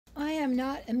am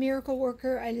not a miracle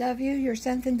worker. I love you, your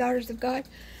sons and daughters of God.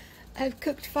 I've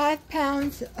cooked 5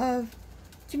 pounds of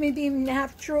Jimmy Beam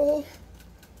natural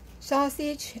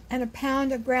sausage and a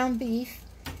pound of ground beef.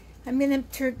 I'm going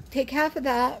to take half of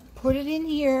that, put it in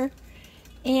here,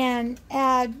 and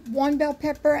add 1 bell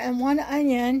pepper and 1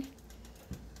 onion.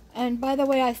 And by the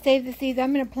way, I saved the seeds.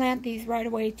 I'm going to plant these right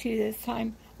away too this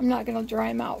time. I'm not going to dry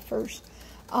them out first.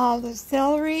 The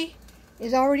celery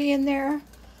is already in there.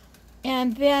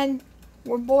 And then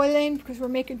we're boiling because we're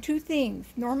making 2 things.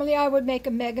 Normally I would make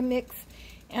a mega mix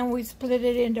and we split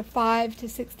it into 5 to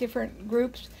 6 different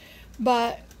groups.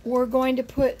 But we're going to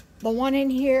put the one in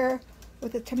here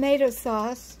with the tomato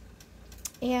sauce.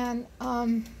 And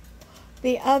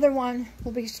the other one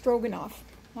will be stroganoff.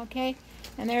 Okay?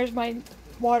 And there's my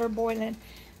water boiling.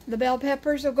 The bell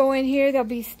peppers will go in here. They'll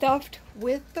be stuffed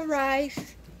with the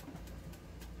rice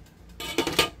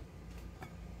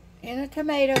and a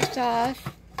tomato sauce.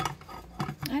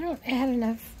 I don't add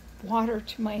enough water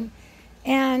to mine.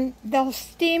 And they'll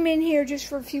steam in here just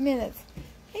for a few minutes.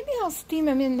 Maybe I'll steam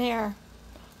them in there.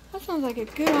 That sounds like a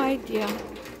good idea.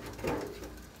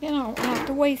 Then I don't have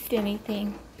to waste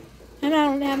anything. And I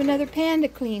don't have another pan to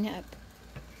clean up.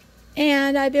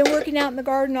 And I've been working out in the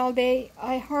garden all day.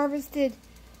 I harvested,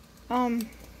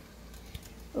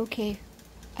 okay,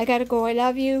 I gotta go. I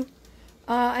love you.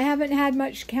 I haven't had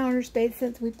much counter space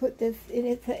since we put this in.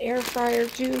 It's an air fryer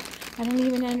too. I don't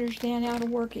even understand how to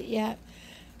work it yet.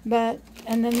 But,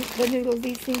 and then the noodles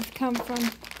these things come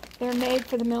from, they're made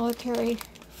for the military.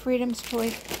 Freedom's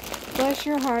Choice. Bless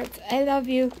your hearts. I love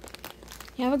you.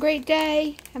 Have a great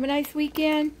day. Have a nice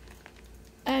weekend.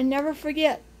 And never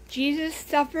forget, Jesus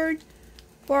suffered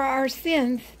for our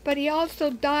sins, but he also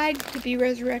died to be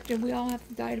resurrected. We all have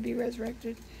to die to be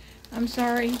resurrected. I'm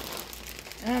sorry.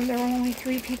 There were only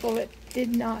 3 people that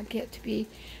did not get to be.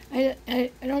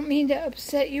 I don't mean to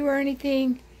upset you or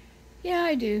anything. Yeah,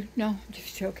 I do. No, I'm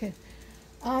just joking.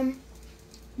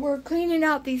 We're cleaning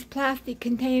out these plastic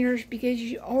containers because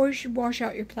you always should wash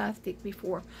out your plastic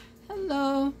before.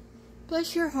 Hello.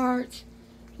 Bless your hearts.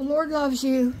 The Lord loves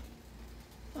you.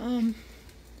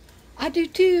 I do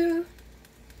too.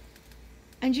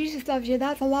 And Jesus loves you.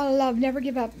 That's a lot of love. Never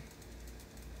give up.